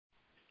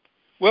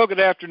Well,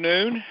 good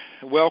afternoon.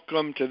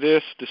 Welcome to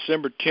this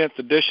December 10th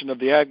edition of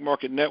the Ag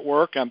Market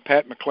Network. I'm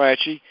Pat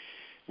McClatchy.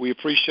 We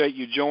appreciate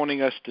you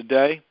joining us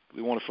today.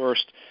 We want to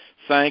first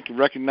thank and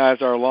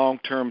recognize our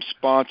long-term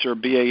sponsor,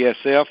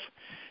 BASF.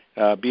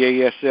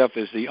 BASF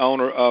is the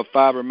owner of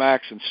FiberMax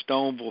and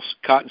Stoneville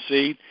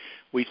Cottonseed.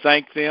 We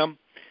thank them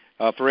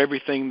for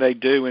everything they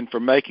do and for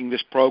making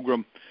this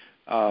program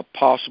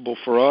possible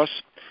for us.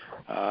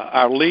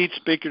 Our lead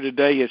speaker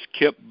today is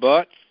Kip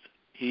Butts.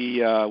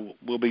 He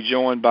will be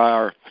joined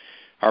by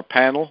our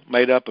panel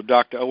made up of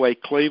Dr. O.A.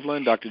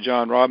 Cleveland, Dr.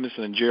 John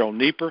Robinson, and Gerald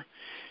Nieper.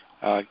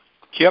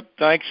 Kip,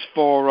 thanks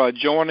for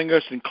joining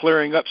us and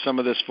clearing up some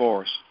of this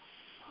for us.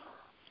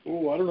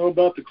 Oh, I don't know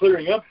about the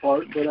clearing up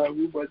part, but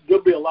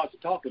there'll be a lot to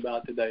talk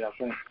about today, I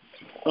think.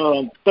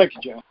 Thank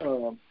you,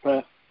 John,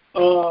 Pat.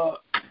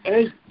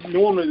 As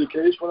normally the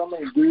case, what I'm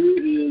going to do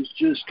is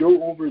just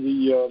go over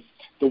the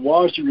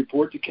WASDE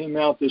report that came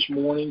out this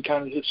morning,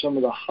 kind of hit some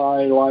of the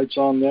highlights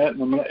on that,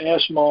 and I'm going to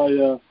ask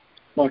my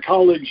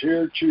colleagues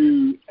here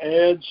to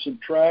add,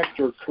 subtract,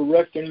 or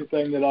correct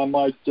anything that I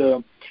might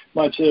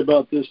say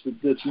about this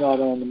that's not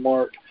on the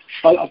mark.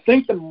 I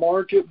think the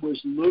market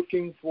was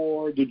looking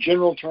for, the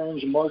general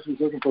terms, the market was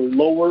looking for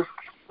lower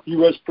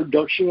U.S.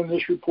 production in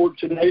this report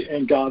today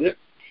and got it.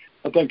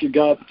 I think it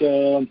got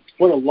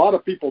what a lot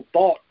of people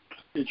thought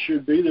it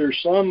should be. There's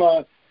some,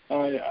 I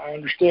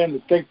understand,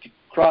 that think the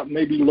crop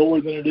may be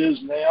lower than it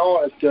is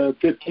now at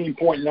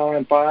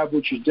 15.95,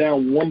 which is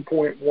down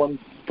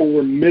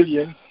 1.14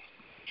 million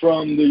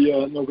from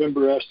the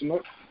November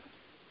estimate.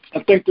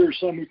 I think there's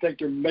some who think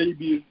there may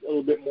be a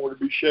little bit more to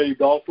be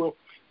shaved off. We'll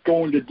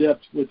go into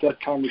depth with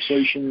that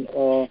conversation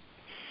a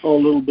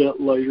little bit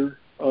later.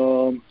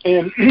 And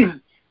I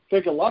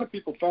think a lot of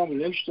people found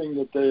it interesting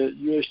that the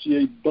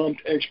USDA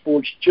bumped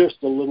exports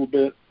just a little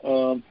bit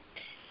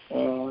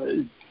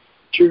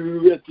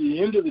to, at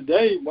the end of the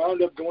day,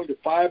 wound up going to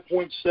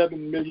 5.7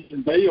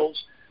 million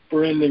bales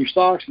for ending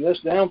stocks, and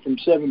that's down from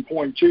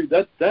 7.2.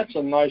 That's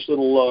a nice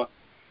little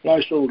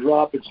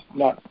drop. It's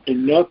not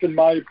enough, in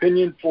my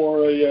opinion,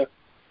 for a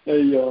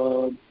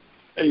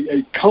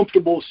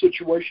comfortable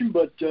situation,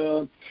 but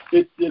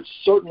it's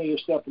certainly a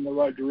step in the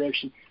right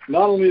direction.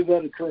 Not only did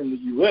that occur in the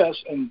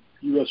U.S., and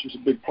the U.S. was a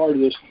big part of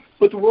this,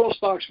 but the world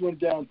stocks went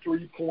down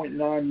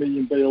 3.9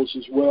 million bales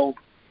as well.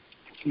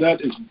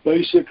 That is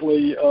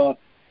basically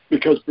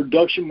because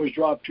production was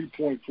dropped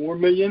 2.4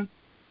 million,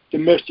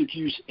 domestic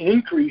use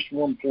increased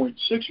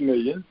 1.6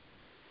 million,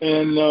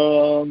 and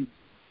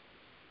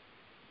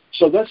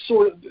so that's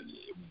sort of,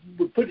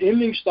 we put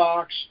ending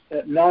stocks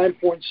at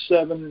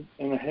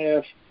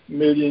 9.7.5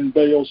 million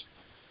bales,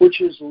 which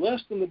is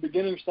less than the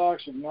beginning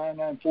stocks of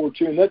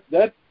 9.942, and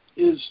that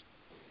is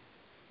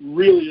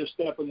really a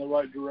step in the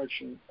right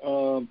direction.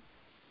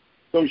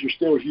 Those are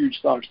still huge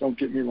stocks, don't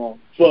get me wrong,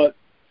 but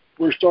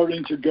we're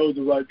starting to go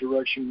the right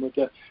direction with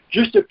that.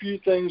 Just a few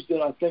things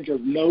that I think of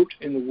note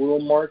in the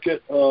world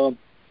market.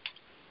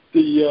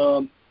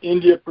 The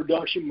India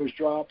production was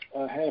dropped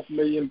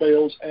 500,000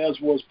 bales, as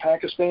was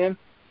Pakistan.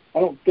 I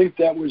don't think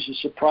that was a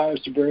surprise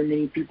to very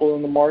many people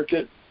in the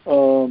market.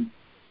 Mill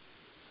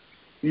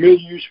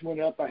use went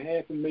up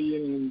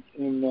 500,000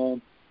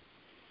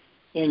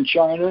 in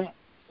China,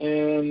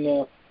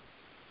 and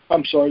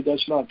I'm sorry,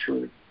 that's not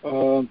true.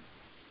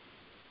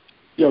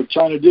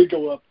 China did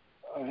go up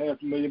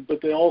 500,000, but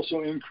they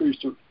also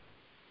increased their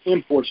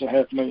imports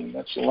 500,000.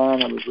 That's the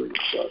line I was reading.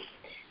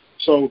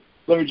 So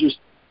let me just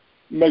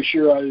make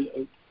sure I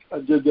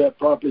did that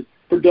properly.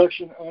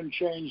 Production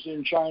unchanged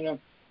in China,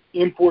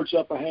 imports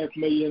up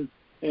 500,000,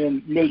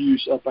 and mill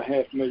use up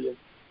 500,000,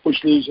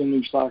 which leaves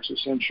ending stocks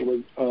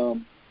essentially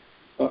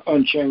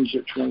unchanged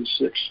at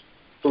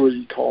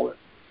 26.3, call it.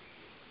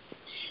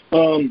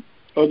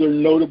 Other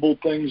notable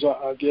things,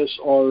 I guess,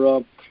 are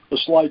a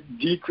slight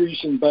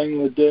decrease in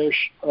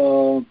Bangladesh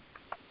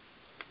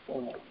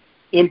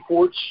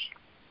imports,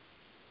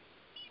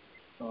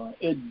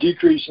 a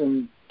decrease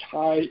in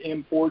Thai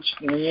imports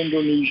in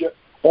Indonesia.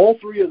 All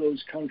three of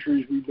those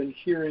countries we've been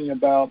hearing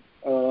about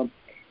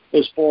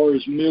as far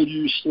as mill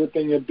use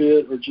slipping a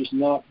bit or just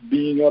not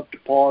being up to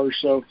par.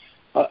 So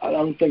I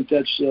don't think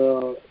that's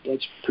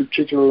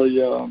particularly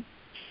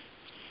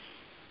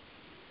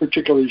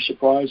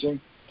surprising.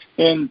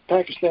 And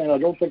Pakistan, I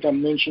don't think I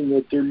mentioned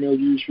that their mill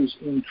use was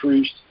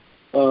increased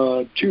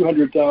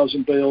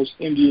 200,000 bales.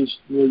 India's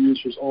mill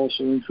use was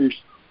also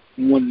increased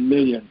 1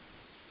 million.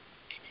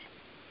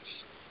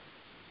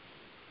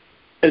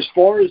 As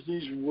far as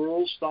these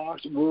world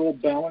stocks,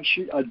 world balance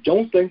sheet, I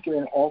don't think there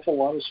are an awful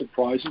lot of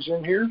surprises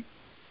in here.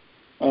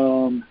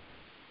 I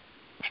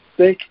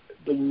think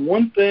the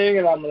one thing,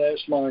 and I'm going to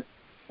ask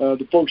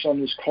the folks on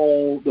this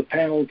call, the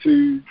panel,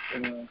 to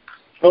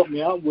help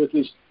me out with,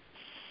 is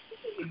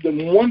the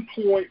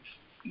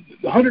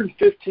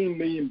 115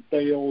 million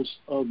bales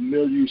of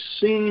mill use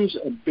seems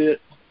a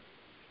bit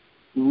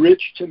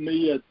rich to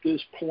me at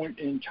this point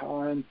in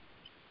time,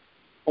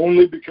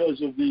 only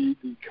because of the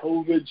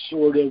COVID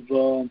sort of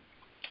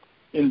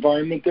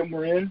environment that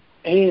we're in,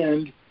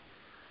 and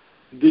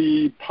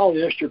the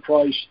polyester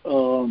price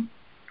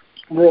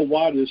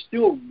worldwide is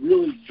still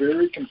really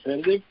very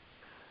competitive.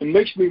 It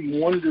makes me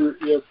wonder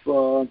if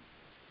we're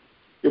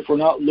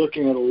not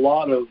looking at a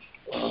lot of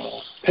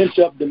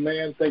pent-up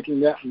demand, thinking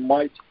that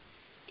might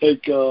have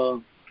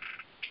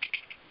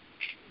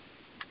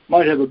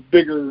a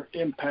bigger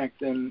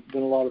impact than a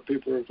lot of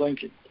people are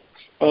thinking.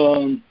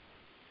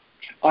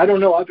 I don't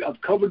know.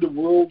 I've covered the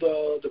world,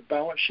 the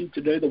balance sheet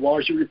today, the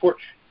Wall Street report.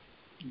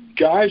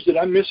 Guys, did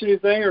I miss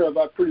anything, or have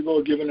I pretty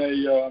well given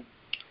a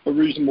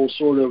reasonable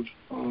sort of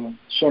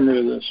summary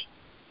of this?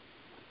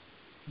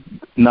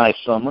 Nice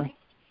summary.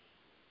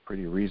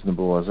 Pretty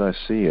reasonable as I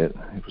see it.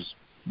 It was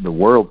the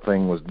world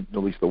thing was,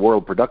 at least the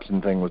world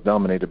production thing was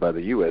dominated by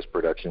the U.S.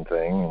 production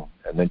thing,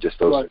 and then just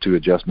those two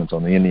adjustments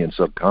on the Indian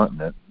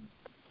subcontinent.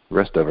 The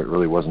rest of it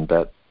really wasn't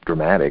that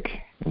dramatic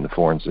in the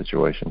foreign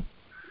situation.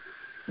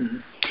 Mm-hmm.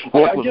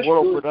 What was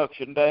world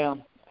production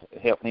down?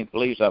 Help me,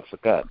 please. I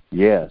forgot.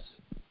 Yes.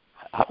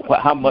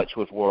 How much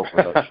was world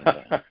production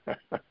down?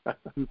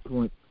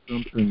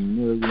 2.something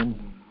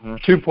million.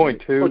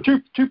 2.2. Or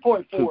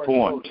 2.4.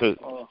 2.2.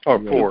 Or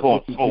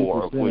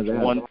 2.4, of which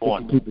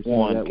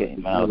 1.1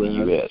 came out of the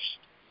U.S.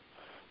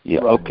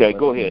 Yeah. Okay.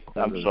 Go ahead.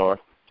 I'm sorry.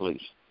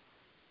 Please.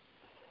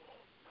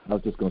 I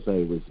was just going to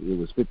say it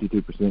was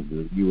 52%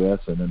 the U.S.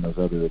 and then those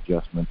other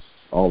adjustments.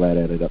 All that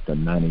added up to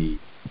 98%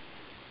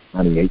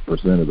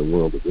 of the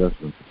world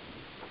adjustments.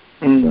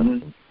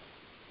 Mm-hmm.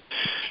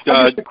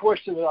 I guess the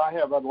question that I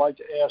have, I'd like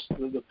to ask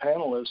the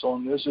panelists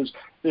on this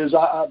is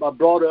I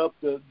brought up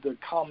the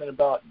comment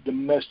about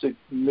domestic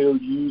mill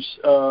use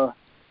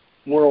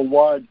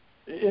worldwide.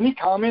 Any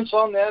comments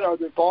on that? Are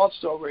there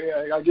thoughts over?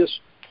 I guess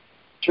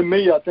to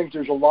me, I think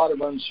there's a lot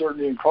of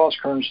uncertainty and cross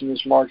currents in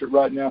this market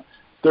right now.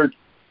 They're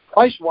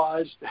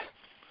price-wise,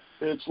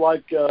 it's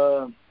like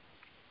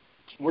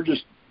we're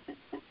just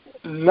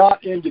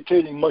not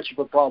indicating much of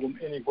a problem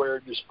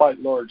anywhere,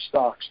 despite large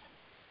stocks.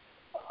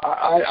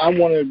 I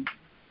want to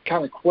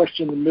kind of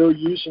question the mill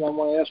use, and I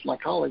want to ask my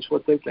colleagues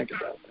what they think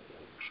about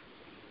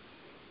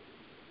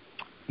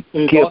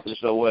that. Kip,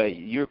 so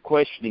you're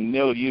questioning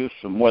mill use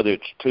from whether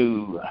it's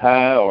too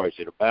high, or is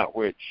it about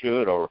where it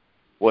should, or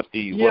what do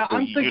you? Yeah,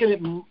 I'm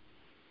thinking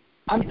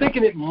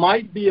it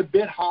might be a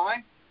bit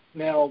high.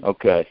 Now,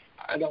 okay,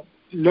 I don't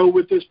know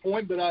at this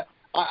point, but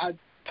I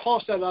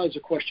toss that out as a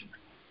question.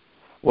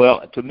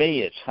 Well, to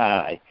me, it's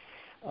high.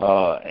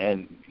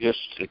 And just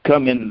to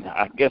come in,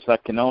 I guess I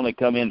can only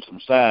come in some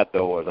side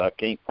doors. I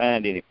can't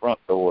find any front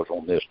doors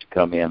on this to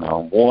come in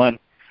on. One,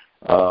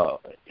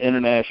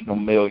 international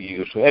mill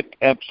use. We had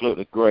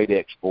absolutely great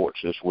exports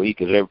this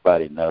week, as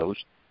everybody knows.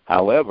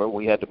 However,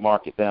 we had to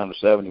mark it down to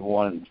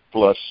 71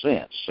 plus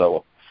cents.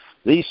 So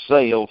these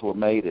sales were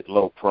made at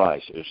low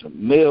prices.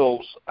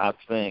 Mills, I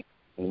think,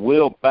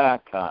 will buy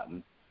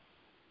cotton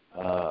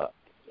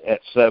at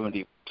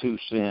 72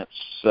 cents,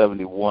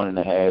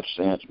 71.5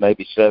 cents,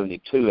 maybe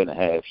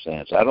 72.5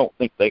 cents. I don't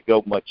think they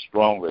go much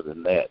stronger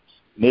than that.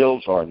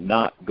 Mills are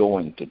not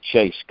going to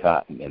chase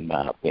cotton, in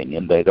my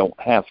opinion. They don't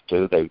have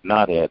to. They've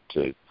not had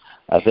to.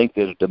 I think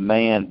there's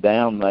demand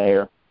down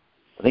there.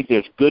 I think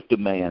there's good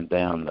demand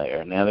down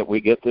there. Now that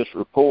we get this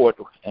report,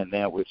 and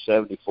now with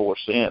 74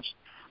 cents,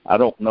 I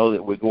don't know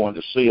that we're going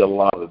to see a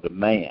lot of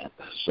demand.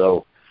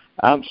 So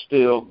I'm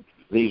still,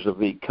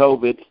 vis-a-vis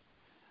COVID,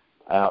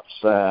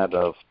 outside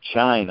of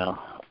China,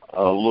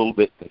 a little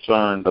bit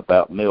concerned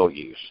about mill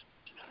use.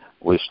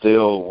 We're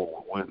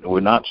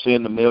not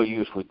seeing the mill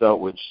use we thought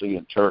we'd see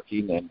in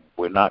Turkey, and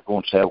we're not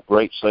going to have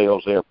great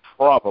sales there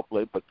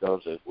probably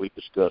because, as we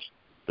discussed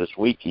this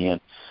weekend,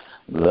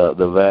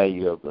 the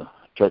value of the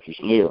Turkish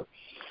lira.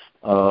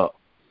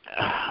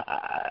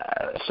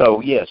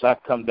 So, yes, I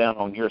come down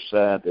on your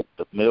side that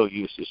the mill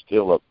use is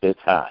still a bit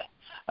high.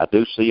 I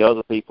do see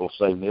other people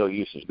say mill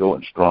use is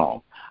going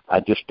strong. I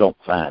just don't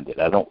find it.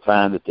 I don't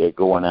find that they're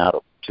going out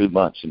of 2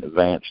 months in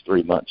advance,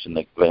 3 months in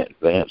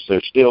advance.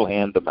 They're still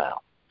hand them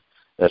out.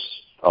 That's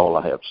all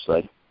I have to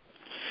say.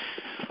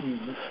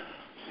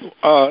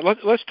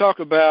 Let's talk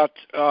about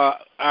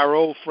our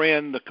old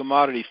friend, the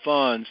commodity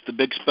funds, the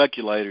big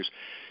speculators.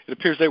 It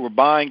appears they were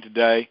buying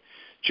today.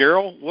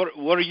 Gerald,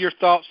 what are your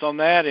thoughts on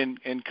that? And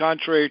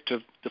contrary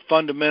to the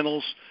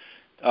fundamentals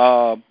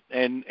and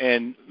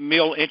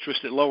mill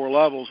interest at lower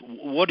levels,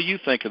 what do you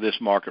think of this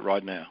market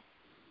right now?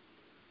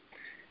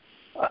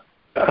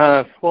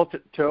 Well,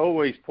 to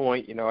Always'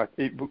 point, I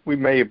think we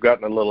may have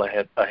gotten a little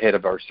ahead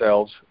of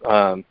ourselves.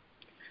 I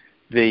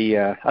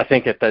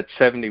think at that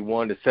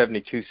 71 to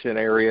 72 cent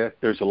area,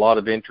 there's a lot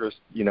of interest.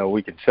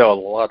 We can sell a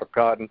lot of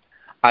cotton.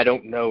 I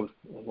don't know,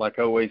 like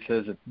Always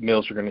says, if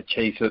mills are going to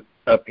chase it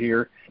up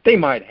here. They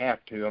might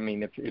have to. I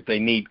mean, if they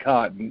need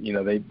cotton,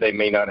 they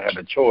may not have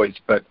a choice.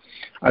 But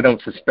I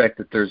don't suspect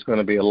that there's going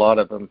to be a lot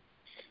of them,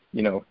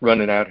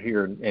 running out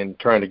here and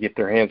trying to get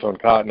their hands on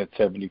cotton at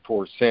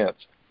 74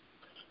 cents.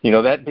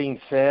 That being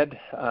said,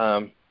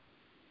 I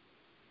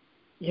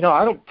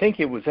don't think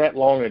it was that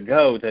long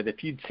ago that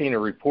if you'd seen a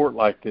report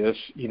like this,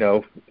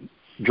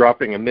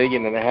 dropping 1.5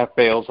 million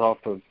bales off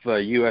of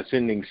U.S.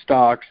 ending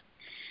stocks,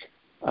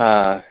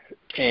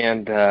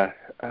 and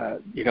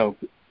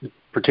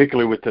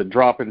particularly with the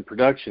drop in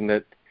production,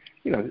 that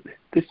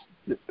this.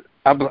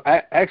 I'm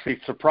actually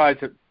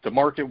surprised that the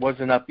market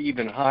wasn't up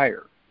even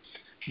higher.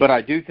 But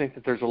I do think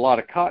that there's a lot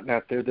of cotton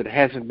out there that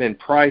hasn't been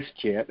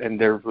priced yet, and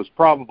there was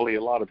probably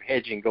a lot of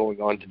hedging going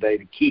on today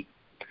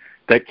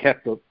that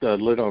kept the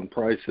lid on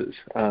prices.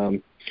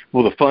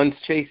 Will the funds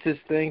chase this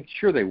thing?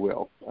 Sure, they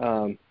will.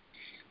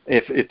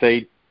 If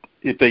they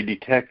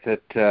detect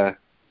that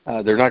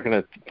they're not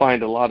going to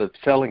find a lot of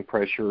selling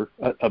pressure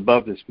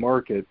above this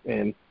market,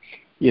 and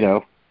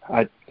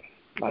I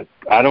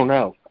don't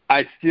know.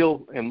 I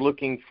still am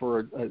looking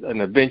for an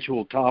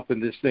eventual top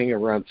in this thing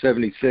around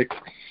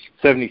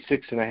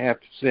 76.5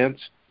 cents.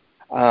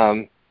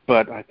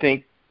 But I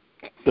think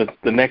the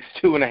next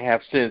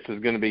 2.5 cents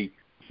is going to be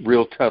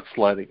real tough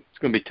sledding. It's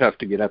going to be tough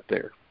to get up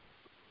there.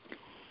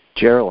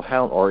 Gerald,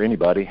 or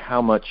anybody,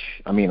 how much?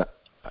 I mean,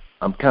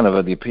 I'm kind of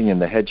of the opinion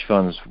the hedge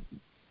funds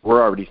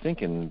were already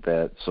thinking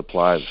that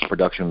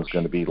production was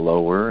going to be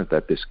lower,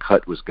 that this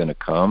cut was going to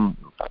come.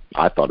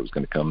 I thought it was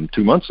going to come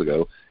 2 months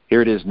ago.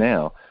 Here it is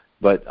now.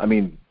 But, I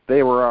mean,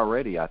 they were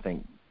already, I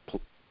think,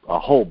 a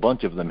whole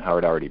bunch of them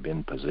had already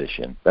been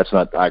positioned.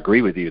 I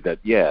agree with you that,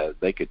 yeah,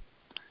 they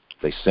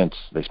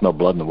smell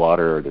blood in the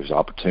water, or there's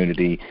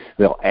opportunity.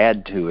 They'll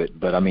add to it.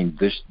 But, I mean,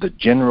 the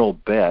general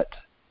bet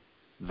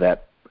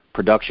that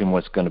production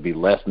was going to be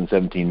less than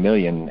 17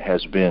 million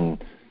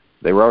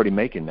they were already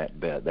making that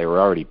bet. They were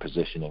already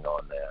positioning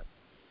on that.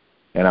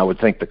 And I would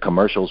think the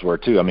commercials were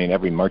too. I mean,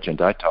 every merchant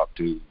I talked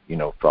to,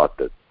 thought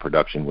that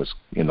production was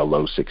in the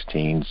low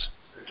 16s.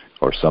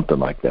 Or something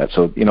like that.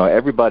 So,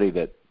 everybody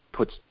that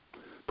puts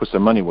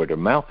their money where their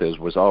mouth is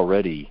was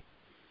already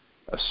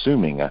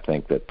assuming, I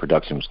think, that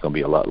production was going to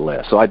be a lot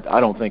less. So I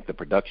don't think the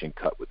production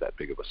cut was that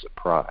big of a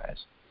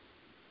surprise.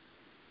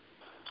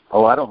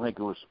 Oh, I don't think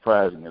it was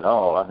surprising at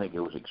all. I think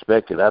it was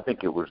expected. I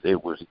think it was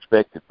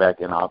expected back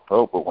in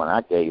October when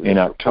I gave it. In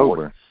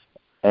October.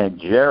 And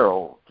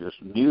Gerald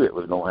just knew it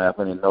was going to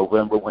happen in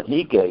November when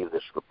he gave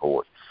this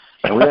report.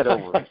 And we had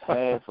over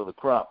half of the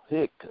crop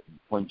picked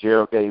when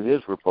Gerald gave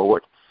his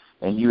report.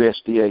 And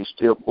USDA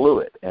still blew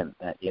it. And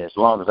as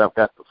long as I've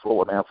got the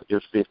floor now for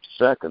just 50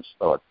 seconds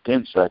or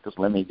 10 seconds,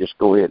 let me just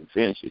go ahead and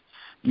finish it.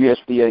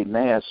 USDA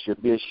NASS should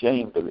be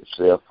ashamed of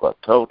itself for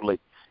totally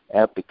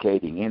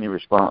abdicating any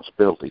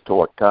responsibility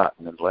toward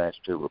cotton in the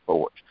last two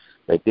reports.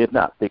 They did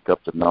not pick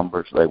up the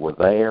numbers. They were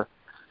there.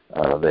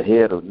 The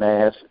head of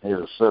NASS, his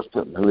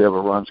assistant, and whoever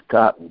runs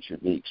cotton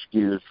should be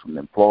excused from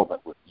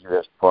employment with the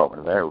U.S.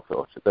 Department of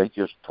Agriculture. They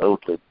just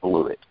totally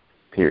blew it,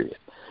 period.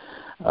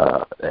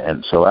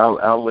 And so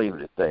I'll leave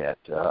it at that.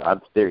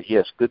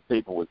 Yes, good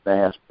people with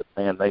NASS, but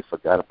man, they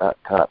forgot about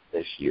cotton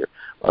this year.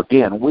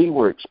 Again, we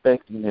were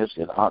expecting this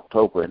in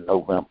October and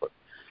November,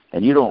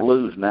 and you don't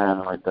lose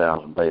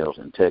 900,000 bales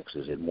in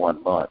Texas in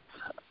 1 month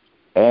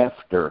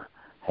after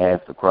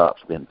half the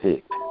crop's been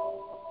picked.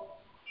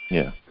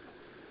 Yeah.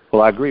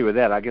 Well, I agree with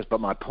that, I guess,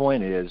 but my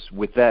point is,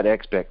 with that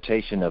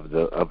expectation of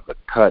the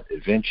cut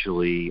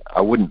eventually, I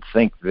wouldn't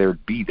think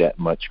there'd be that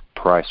much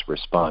price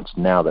response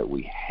now that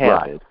we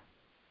have it.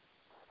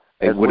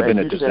 It would have been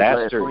a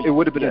disaster. It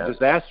would have been a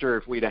disaster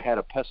if we'd have had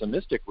a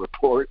pessimistic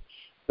report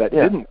that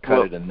didn't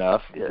cut it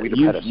enough. We'd have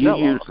had a sell-off.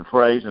 You used the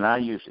phrase, and I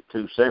used it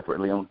too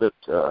separately on that.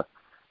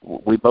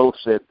 We both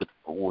said that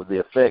the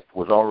effect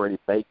was already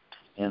baked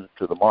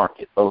into the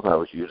market. Both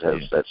of us used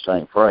that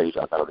same phrase,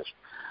 I noticed.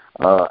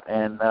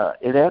 And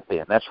it had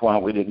been. That's why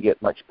we didn't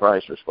get much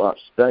price response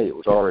today. It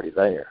was already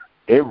there.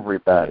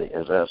 Everybody,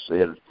 as I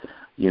said,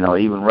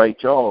 even Ray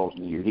Charles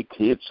knew. He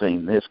had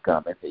seen this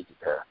coming.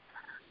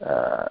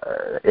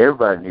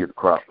 Everybody knew the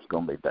crop was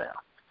going to be down.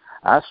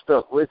 I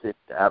stuck with it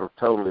out of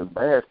total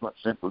embarrassment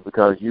simply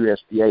because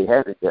USDA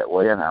had it that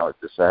way, and I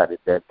decided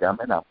that I'm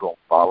going to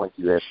follow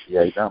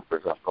USDA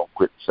numbers. I'm going to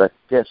quit second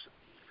guessing.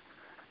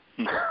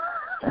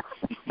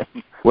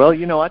 Well,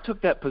 I took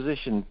that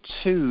position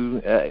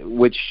too,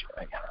 which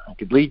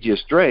could lead you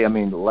astray. I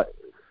mean,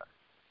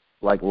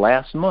 like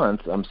last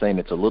month, I'm saying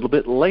it's a little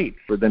bit late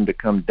for them to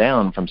come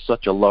down from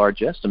such a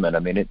large estimate. I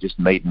mean, it just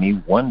made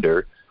me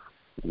wonder,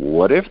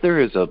 what if there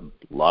is a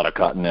lot of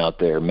cotton out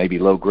there, maybe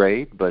low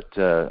grade, but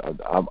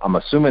I'm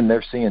assuming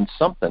they're seeing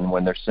something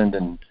when they're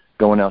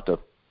going out to,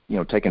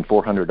 taking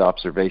 400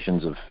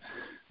 observations of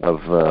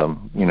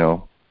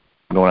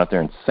going out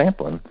there and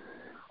sampling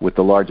with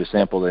the largest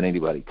sample that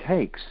anybody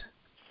takes.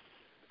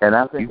 And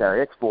I think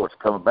our exports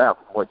come about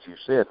from what you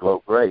said,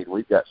 low grade.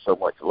 We've got so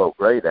much low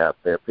grade out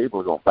there,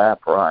 people are going to buy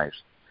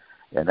price,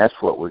 and that's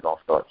what we're going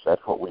to start.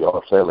 That's what we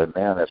are selling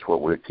now. That's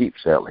what we'll keep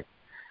selling.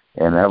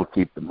 And that'll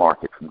keep the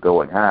market from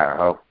going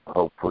higher.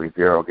 Hopefully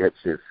Gerald gets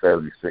his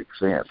 76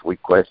 cents. We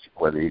question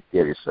whether he'd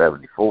get his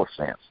 74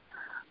 cents.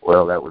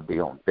 Well, that would be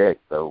on deck,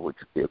 though, which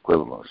would be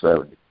equivalent of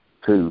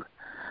 72.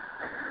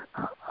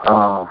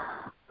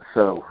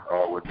 So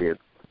it would be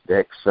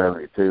deck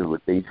 72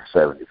 would be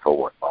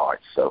 74 in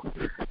March. So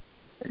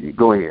you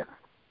go ahead.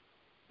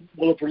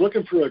 Well, if we're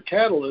looking for a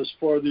catalyst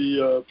for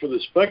the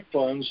spec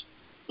funds,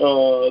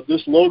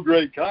 this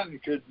low-grade cotton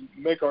could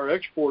make our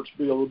exports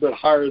be a little bit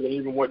higher than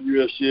even what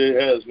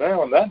USDA has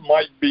now, and that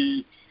might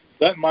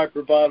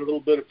provide a little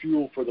bit of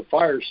fuel for the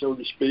fire, so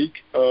to speak.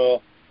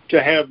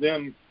 to have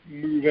them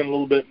move in a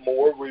little bit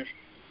more.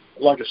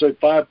 Like I said,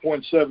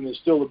 5.7 is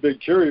still a big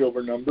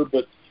carryover number,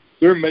 but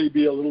there may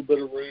be a little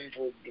bit of room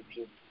for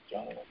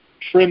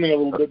trimming a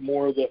little bit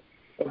more of the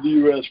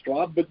U.S.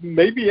 crop, but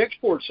maybe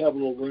exports have a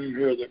little room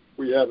here that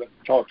we haven't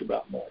talked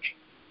about much.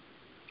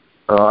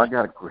 I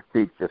got a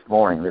critique this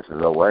morning. This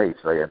is OA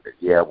saying that,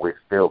 yeah, we're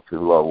still too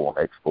low on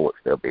exports.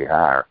 They'll be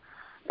higher.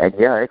 And,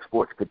 yeah,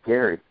 exports could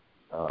carry.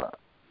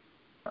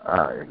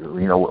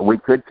 We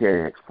could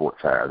carry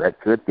exports higher.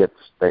 That could get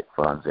the spec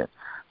funds in.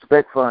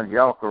 Spec funds,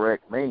 y'all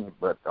correct me,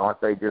 but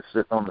aren't they just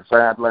sitting on the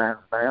sidelines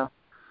now?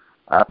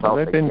 I thought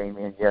they came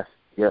in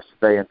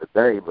yesterday and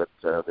today, but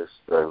this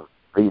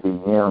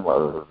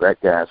VDM,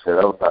 that guy said,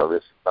 oh, no,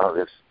 this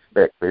is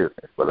spec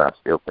business, but I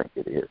still think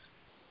it is.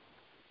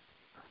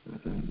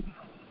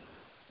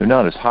 They're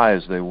not as high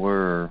as they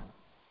were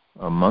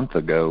a month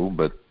ago,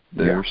 but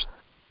they're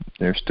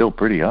still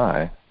pretty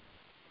high.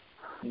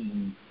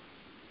 Mm-hmm.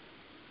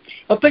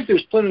 I think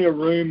there's plenty of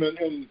room,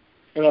 and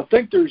I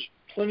think there's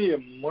plenty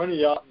of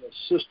money out in the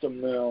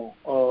system now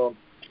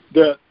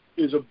that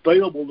is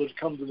available to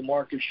come to the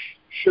market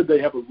should they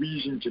have a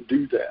reason to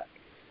do that.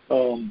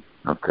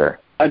 Okay.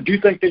 I do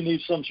think they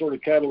need some sort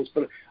of catalyst,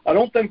 but I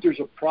don't think there's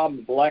a problem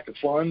with the lack of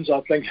funds.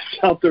 I think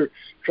it's out there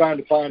trying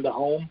to find a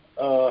home,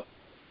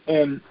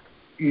 and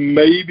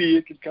maybe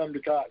it could come to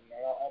cotton.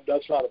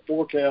 That's not a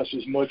forecast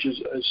as much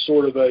as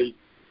sort of a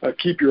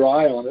keep your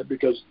eye on it,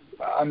 because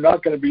I'm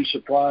not going to be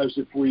surprised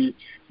if we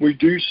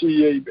do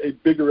see a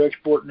bigger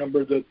export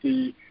number that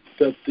the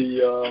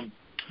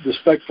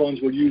spec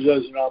funds will use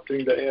as an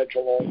opportunity to add to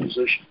a long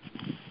position.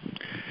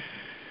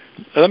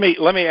 Let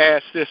me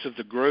ask this of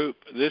the group.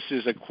 This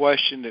is a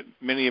question that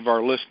many of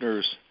our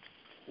listeners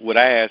would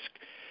ask,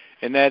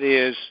 and that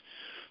is,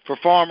 for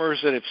farmers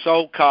that have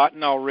sold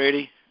cotton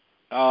already,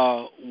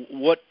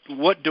 what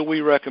do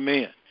we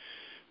recommend?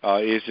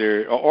 Is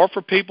there, or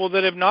for people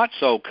that have not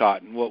sold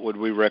cotton, what would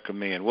we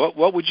recommend?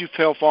 What would you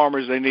tell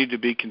farmers they need to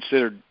be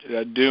considered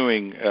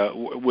doing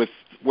with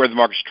where the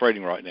market's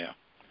trading right now?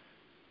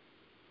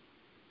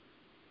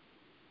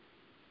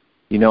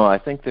 I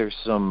think there's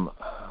some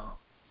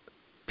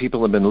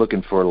people have been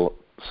looking for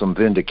some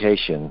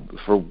vindication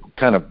for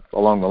kind of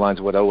along the lines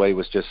of what OA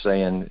was just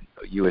saying.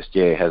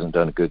 USDA hasn't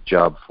done a good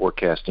job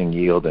forecasting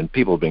yield, and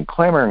people have been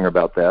clamoring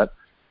about that.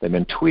 They've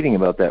been tweeting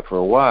about that for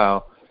a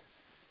while.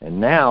 And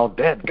now,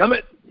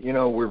 dadgummit,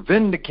 we're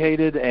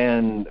vindicated,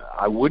 and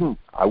I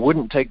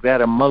wouldn't take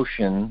that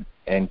emotion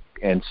and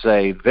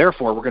say,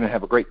 therefore, we're going to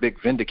have a great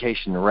big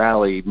vindication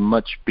rally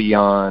much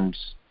beyond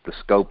the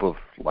scope of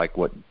like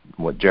what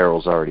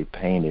Gerald's already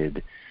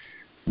painted.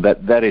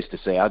 That is to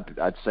say,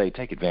 I'd say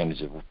take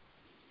advantage of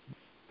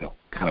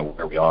kind of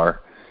where we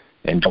are,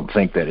 and don't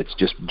think that it's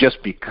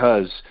just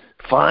because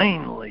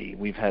finally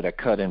we've had a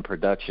cut in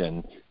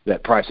production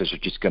that prices are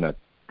just going to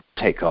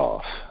take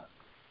off.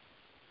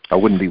 I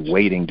wouldn't be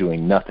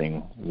doing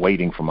nothing,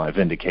 waiting for my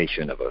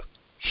vindication of a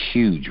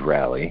huge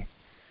rally.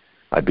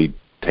 I'd be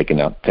taking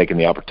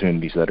the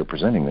opportunities that are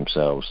presenting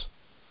themselves.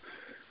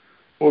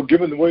 Well,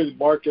 given the way the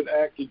market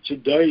acted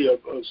today of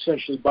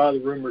essentially buy the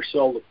rumor,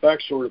 sell the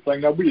fact sort of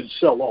thing, now we didn't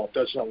sell off,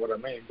 that's not what I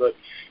mean, but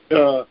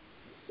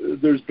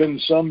there's been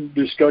some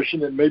discussion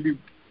that maybe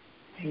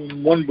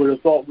one would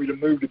have thought we'd have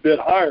moved a bit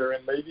higher,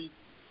 and maybe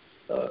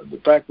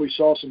the fact we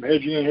saw some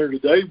hedging in here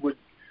today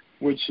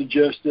would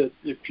suggest that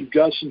if you've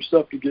got some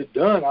stuff to get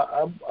done,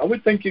 I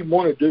would think you'd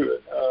want to do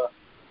it.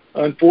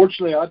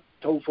 Unfortunately, I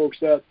told folks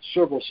that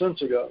several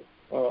cents ago,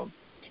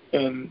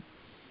 and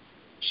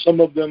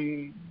some of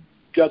them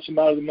got some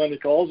out-of-the-money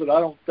calls that I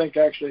don't think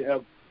actually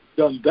have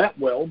done that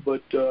well,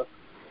 but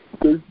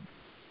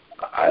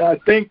I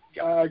think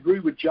I agree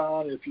with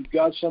John. If you've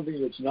got something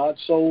that's not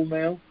sold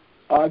now,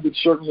 I would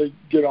certainly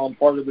get on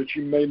part of it.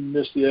 You may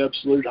miss the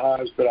absolute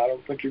highs, but I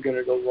don't think you're going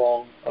to go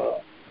wrong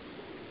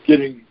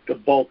getting the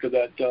bulk of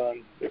that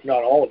done, if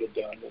not all of it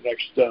done, the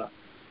next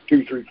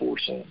 2, 3, 4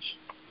 cents.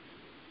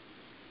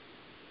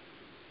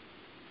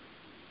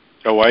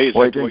 Oh, is that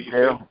what you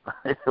feel?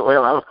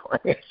 Well, I was going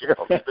to ask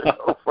Gerald to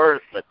go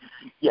first, but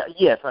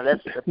yes,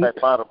 that's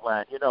that bottom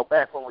line.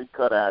 Back when we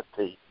cut our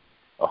teeth,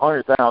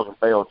 100,000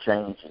 bale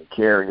change in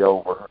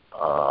carryover,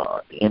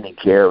 ending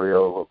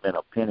carryover, been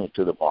a penny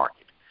to the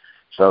market.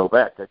 So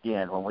back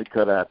again, when we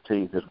cut our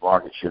teeth, this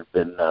market should have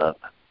been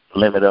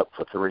limited up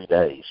for 3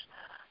 days.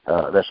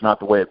 That's not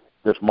the way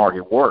this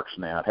market works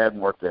now. It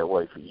hasn't worked that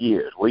way for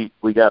years. We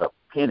got a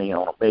penny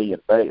on 1 million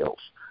bales,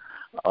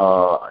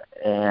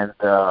 and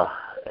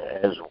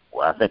as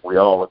I think we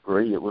all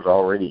agree, it was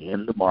already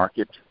in the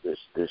market, this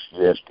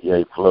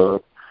USDA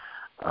flood.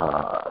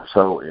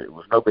 So it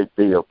was no big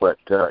deal. But,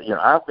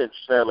 I've been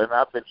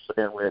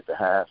saying we're at the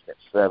highest at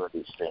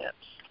 70 cents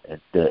in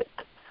deck.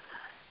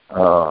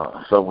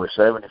 So we're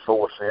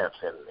 74 cents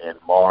in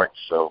March,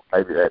 so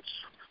maybe that's,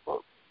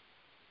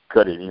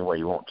 cut it any way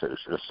you want to.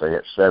 So just say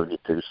it's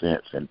 72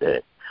 cents in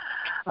deck.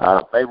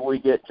 Maybe we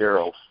get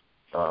Gerald's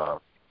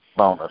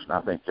bonus, and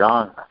I think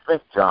John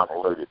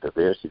alluded to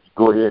this. If you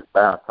go ahead and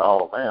buy a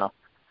call now,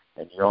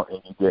 and you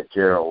get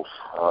Gerald's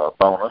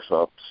bonus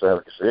up to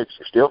 76,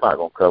 you're still not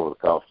going to cover the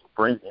cost of the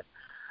premium.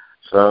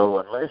 So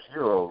unless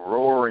you're a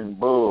roaring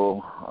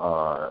bull,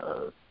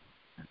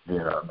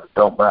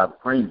 don't buy the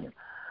premium.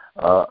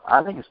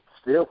 I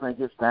still think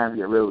it's time to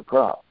get rid of the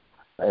crop.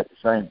 At the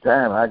same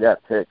time, I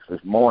got text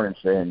this morning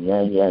saying,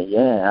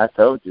 I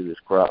told you this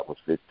crop was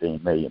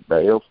 15 million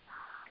bales.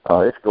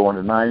 It's going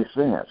to 90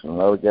 cents. And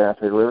another guy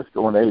said, well, it's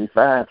going to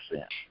 85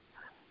 cents.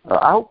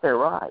 I hope they're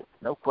right.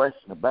 No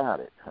question about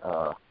it.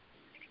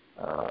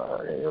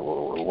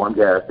 One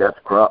guy's got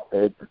the crop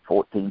pegged at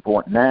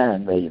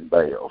 14.9 million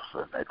bales.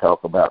 And they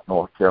talk about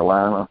North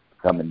Carolina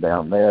coming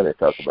down there. They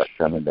talk about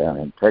coming down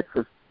in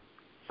Texas.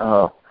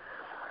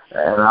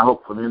 And I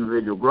hope for the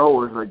individual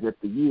growers they get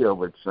the yield,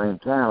 but at the same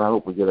time I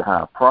hope we get a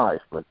higher price.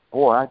 But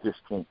boy, I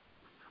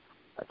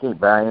can't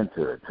buy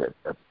into it.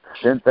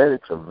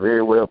 Synthetics are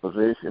very well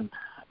positioned.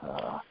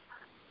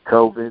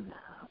 COVID,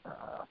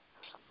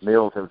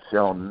 mills have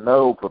shown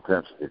no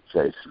propensity to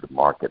chase the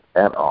market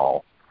at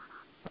all.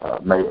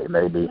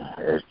 Maybe,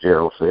 as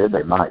Gerald said,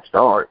 they might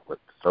start, but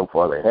so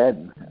far they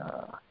hadn't.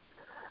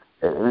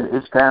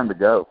 It's time to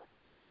go.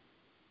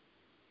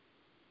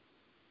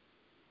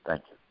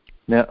 Thank you.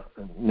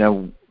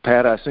 Now,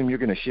 Pat, I assume you're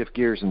going to shift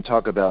gears and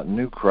talk about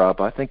new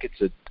crop. I think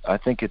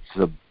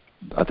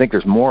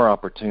there's more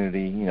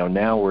opportunity.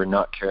 Now we're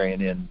not carrying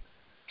in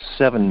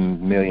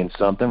 7 million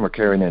something. We're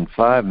carrying in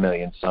 5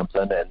 million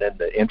something, and then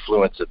the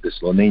influence of this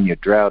La Nina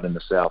drought in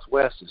the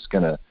Southwest is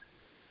going to,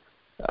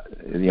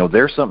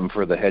 there's something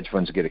for the hedge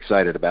funds to get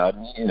excited about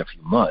in a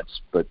few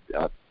months. But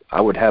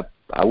I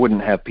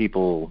wouldn't have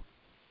people.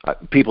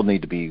 People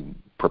need to be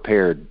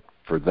prepared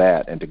for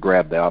that and to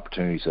grab the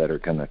opportunities that are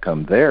going to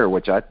come there,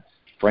 which I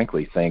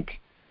frankly think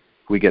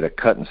we get a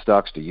cut in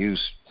stocks to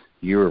use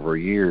year over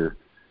year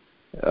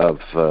of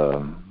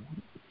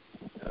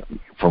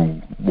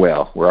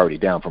we're already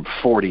down from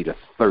 40 to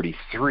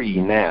 33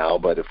 now,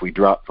 but if we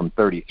drop from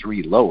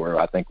 33 lower,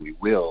 I think we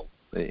will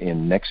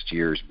in next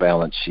year's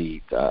balance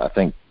sheet. I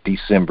think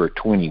December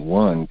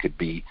 21 could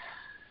be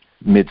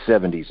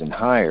mid-70s and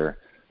higher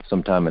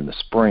sometime in the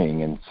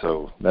spring, and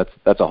so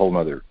that's a whole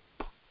other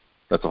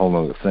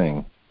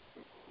thing,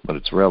 but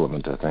it's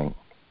relevant, I think,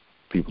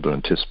 people to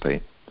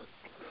anticipate.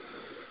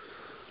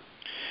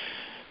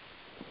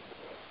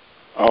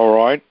 All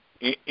right.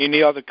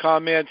 Any other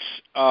comments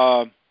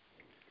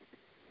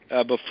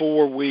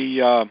before we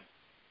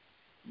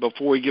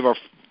give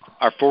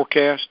our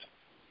forecast?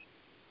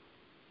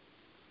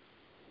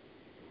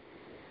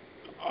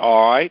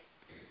 All right.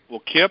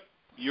 Well, Kip,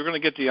 you're going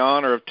to get the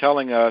honor of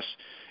telling us,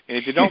 and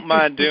if you don't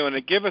mind doing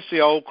it, give us the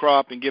old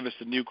crop and give us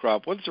the new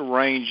crop. What's the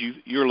range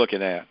you're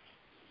looking at?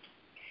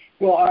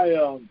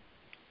 Well,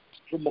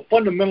 from a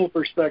fundamental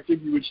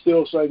perspective, you would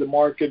still say the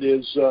market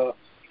is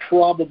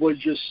probably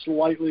just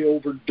slightly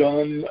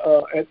overdone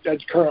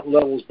at current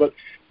levels. But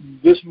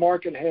this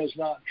market has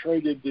not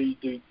traded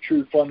the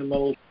true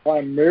fundamentals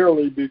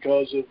primarily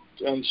because of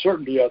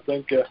uncertainty. I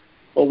think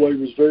Wade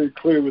was very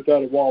clear with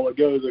that a while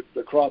ago,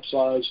 the crop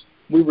size.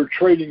 We were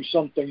trading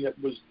something that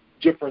was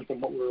different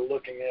than what we were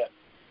looking at.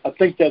 I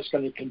think that's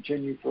going to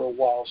continue for a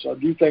while. So I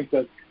do think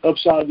that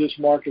upside of this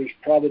market is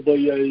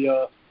probably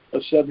a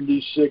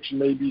 76,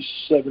 maybe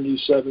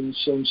 77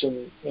 cents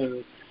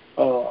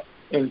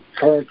in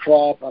current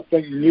crop. I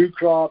think new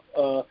crop,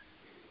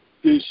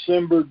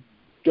 December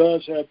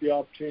does have the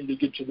opportunity to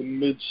get to the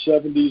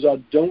mid-70s. I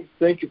don't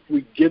think if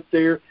we get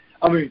there,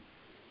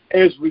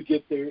 as we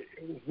get there,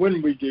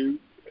 when we do,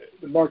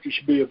 the market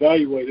should be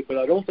evaluated, but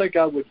I don't think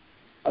I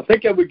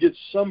think I would get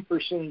some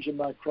percentage of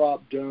my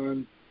crop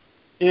done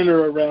in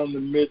or around the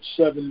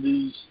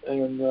mid-70s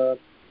and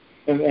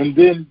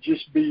then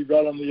just be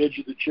right on the edge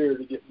of the chair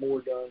to get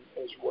more done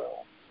as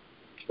well.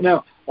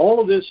 Now, all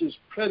of this is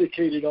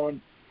predicated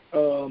on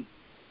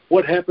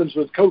what happens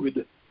with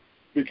COVID,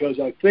 because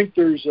I think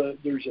there's a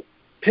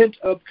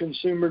pent-up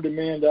consumer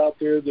demand out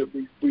there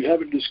that we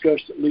haven't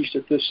discussed, at least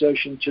at this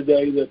session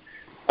today, that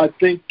I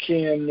think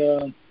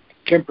can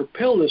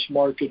propel this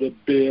market a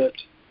bit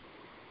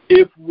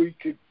if we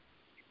could,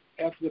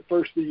 after the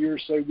first of the year,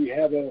 say we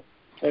have a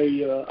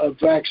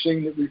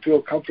vaccine that we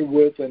feel comfortable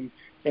with and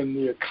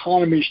the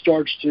economy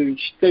starts to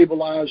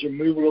stabilize or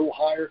move a little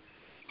higher.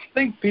 I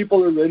think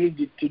people are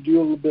ready to do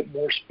a little bit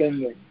more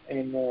spending,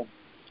 and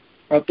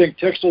I think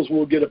textiles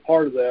will get a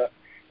part of that.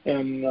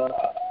 And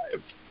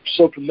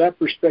so from that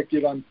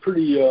perspective, I'm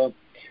pretty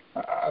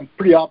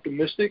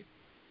optimistic.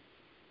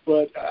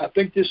 But I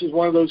think this is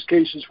one of those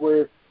cases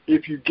where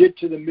if you get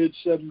to the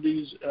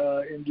mid-70s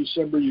in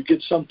December, you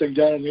get something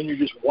done, and then you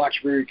just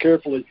watch very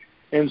carefully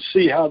and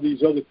see how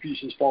these other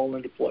pieces fall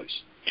into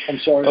place. I'm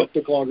sorry, that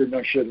took longer than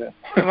I should have.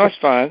 That's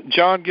fine.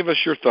 John, give us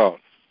your thought.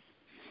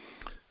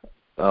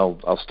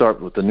 I'll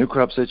start with the new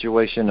crop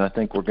situation. I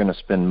think we're going to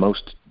spend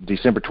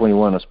December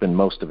 21 will spend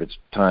most of its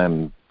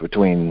time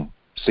between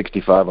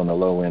 65 on the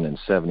low end and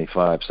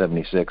 75,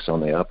 76 on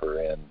the upper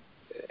end.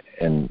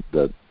 And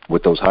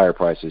with those higher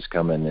prices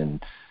coming in,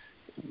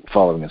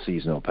 following a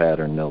seasonal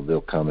pattern,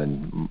 they'll come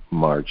in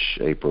March,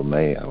 April,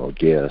 May, I would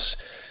guess.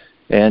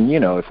 And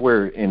if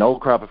we're in old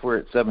crop, if we're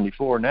at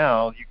 74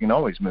 now, you can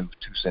always move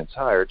 2 cents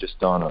higher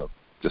just on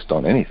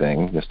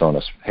anything, just on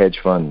a hedge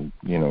fund,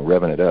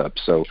 revving it up.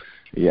 So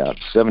yeah,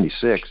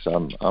 76.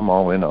 I'm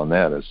all in on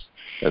that as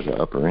an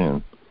upper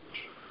end.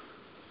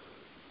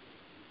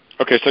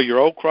 Okay, so your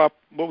old crop,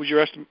 what was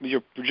your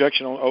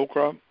projection on old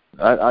crop?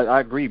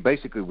 I agree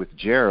basically with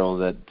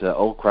Gerald that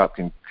old crop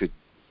could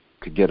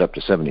get up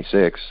to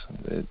 76.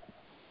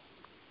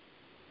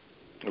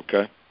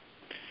 Okay.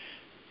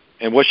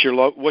 And what's your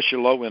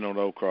low end on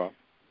old crop?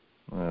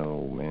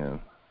 Oh man,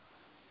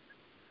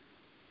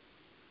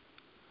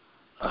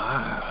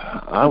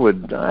 I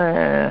would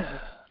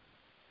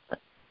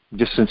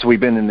just since we've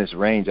been in this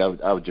range,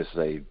 I would just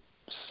say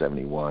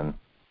 71.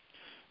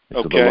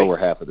 So the lower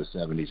half of the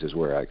 70s is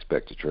where I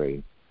expect to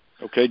trade.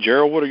 Okay,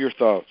 Gerald, what are your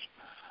thoughts?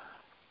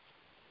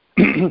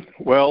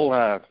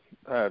 Well,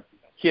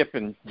 Kip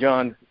and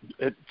John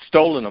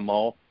stolen them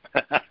all.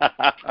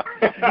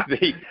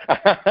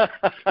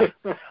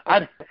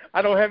 I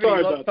don't have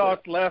any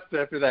thoughts left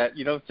after that.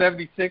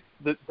 76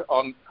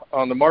 on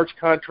the March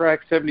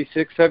contract,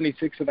 76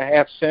 and a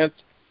half cents.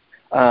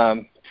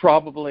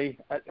 Probably,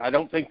 I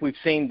don't think we've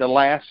seen the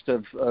last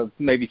of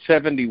maybe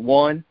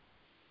 71.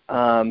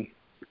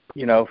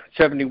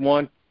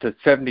 71 to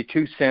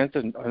 72 cents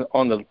and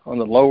on the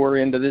lower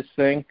end of this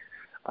thing.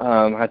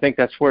 I think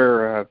that's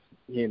where a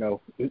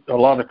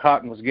lot of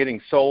cotton was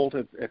getting sold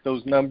at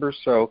those numbers.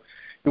 So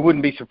it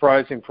wouldn't be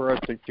surprising for us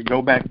to go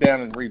back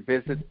down and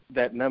revisit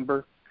that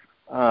number.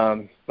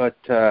 But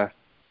as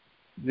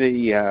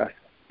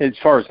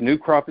far as new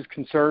crop is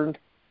concerned,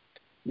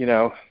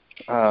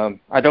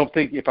 I don't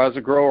think if I was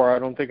a grower, I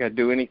don't think I'd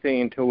do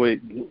anything until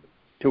we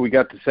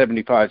got to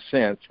 75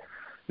 cents.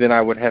 Then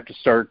I would have to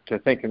start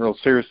thinking real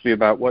seriously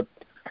about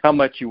how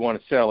much you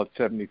want to sell at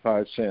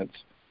 75 cents.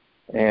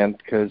 And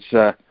because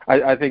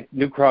I think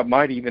new crop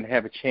might even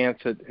have a chance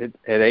at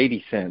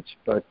 80 cents.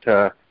 But,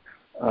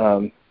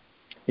 I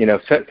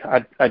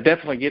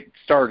definitely get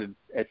started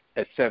at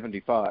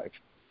 75.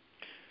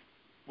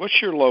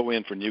 What's your low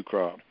end for new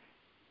crop?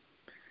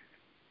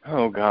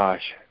 Oh,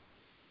 gosh.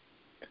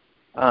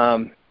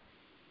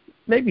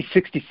 Maybe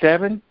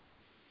 67.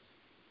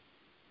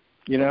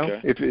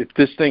 Okay. If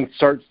this thing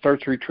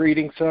starts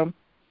retreating some,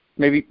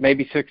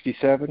 maybe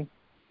 67.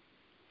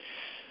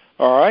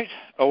 All right.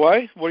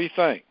 Away, what do you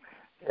think?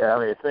 Yeah,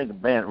 I think of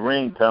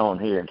ringtone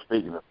here, and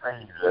speaking of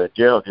things,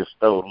 Gerald just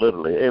stole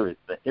literally every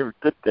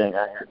good thing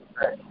I heard him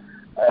say.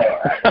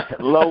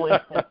 Low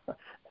end.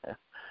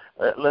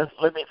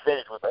 Let me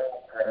finish with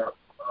that.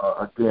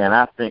 Again,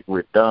 I think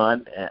we're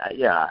done.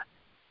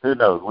 Who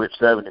knows? We're at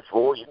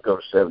 74. You can go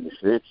to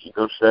 76. You can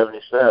go to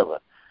 77.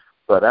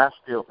 But I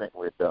still think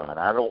we're done.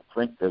 I don't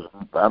think the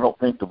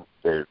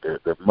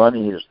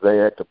money is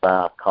there to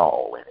buy a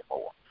call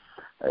anymore.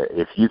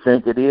 If you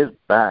think it is,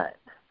 buy it.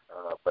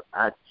 But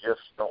I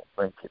just don't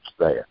think it's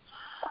there.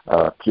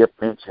 Kip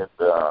mentioned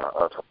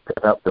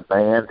pent-up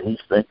demand.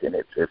 He's thinking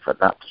if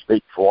not to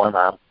speak for him,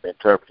 I'm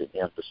interpreting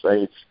him to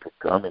say it's could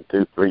come in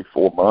 2, 3,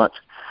 4 months.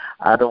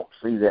 I don't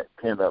see that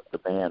pent-up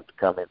demand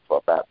coming for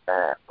about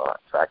 9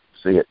 months. I can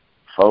see it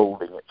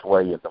folding its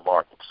way in the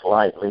market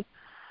slightly,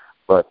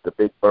 but the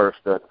big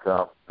burst doesn't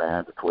come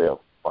 9 to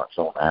 12 months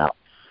on out.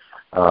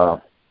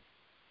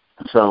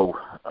 So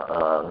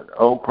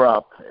old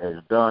crop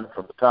is done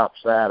from the top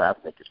side. I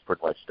think it's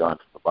pretty much done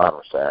from the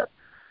bottom side.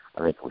 I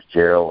think it was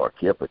Gerald or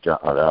Kip or John.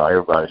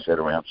 Everybody said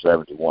around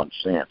 71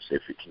 cents.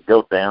 If it can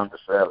go down to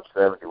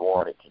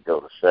 71, it can go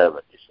to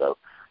 70. So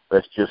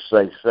let's just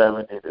say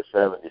 70 to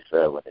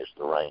 77 is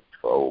the range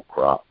for old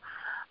crop.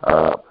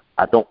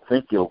 I don't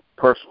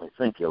personally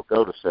think he'll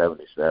go to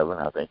 77.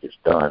 I think it's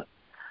done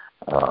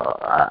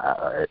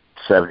at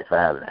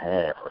 75 and a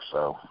half or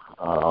so,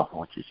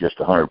 which is just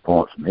 100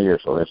 points from here,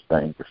 so that's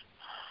dangerous.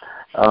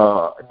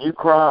 New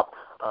crop,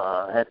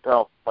 hadn't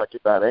talked much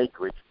about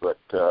acreage, but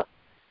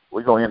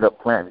we're going to end up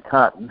planting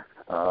cotton.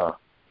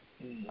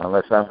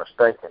 Unless I'm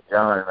mistaken,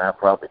 John and I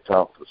probably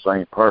talked to the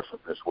same person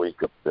this week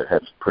that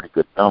had some pretty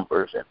good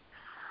numbers, and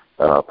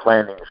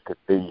plantings could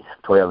be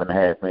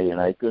 12.5 million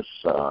acres,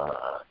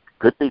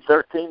 could be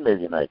 13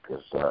 million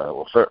acres.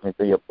 Will certainly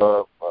be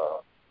above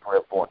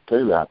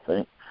 12.2, I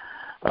think.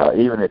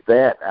 Even at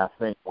that, I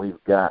think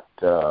we've got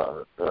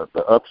the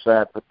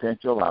upside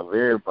potential. I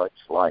very much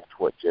liked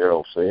what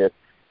Gerald said.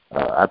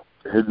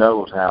 Who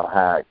knows how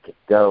high it could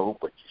go,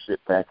 but you sit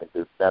back and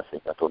do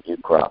nothing until new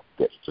crop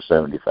gets to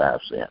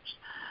 75 cents.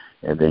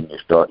 And then you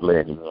start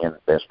letting in the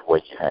best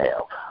way you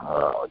have.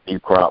 New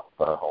crop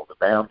on the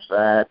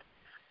downside,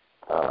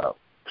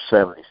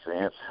 70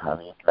 cents. I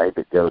mean,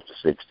 maybe it goes to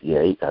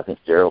 68. I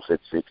think Gerald said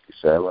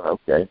 67.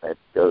 Okay, maybe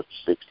it goes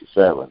to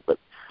 67. But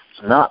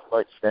it's not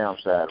much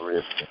downside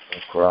risk in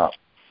new crop.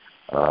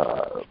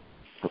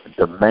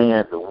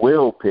 Demand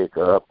will pick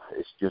up.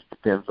 It just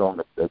depends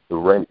on the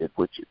rate at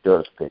which it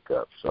does pick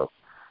up. So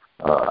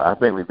I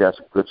think we've got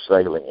some good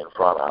sailing in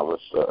front of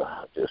us.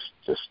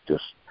 Just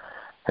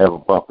have a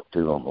bump or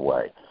two on the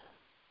way.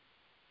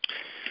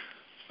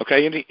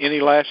 Okay. Any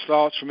last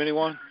thoughts from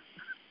anyone?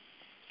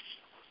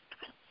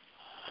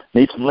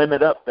 Need some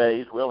limit up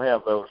days. We'll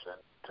have those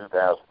in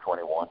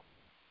 2021.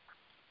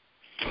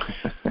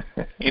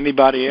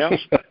 Anybody else?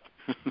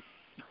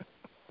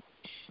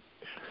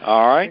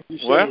 All right.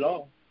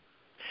 Well,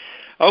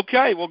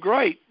 okay. Well,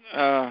 great.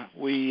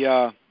 We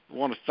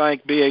want to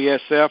thank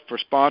BASF for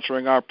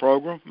sponsoring our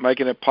program,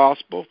 making it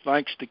possible.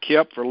 Thanks to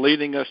Kip for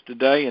leading us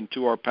today, and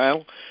to our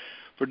panel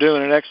for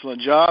doing an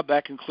excellent job.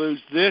 That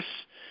concludes this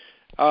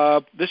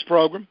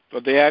program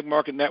of the Ag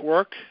Market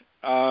Network.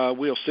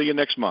 We'll see you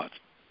next month.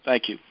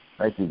 Thank you.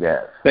 Thank you,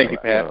 guys. Thank you,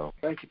 Pat.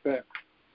 Thank you, Pat.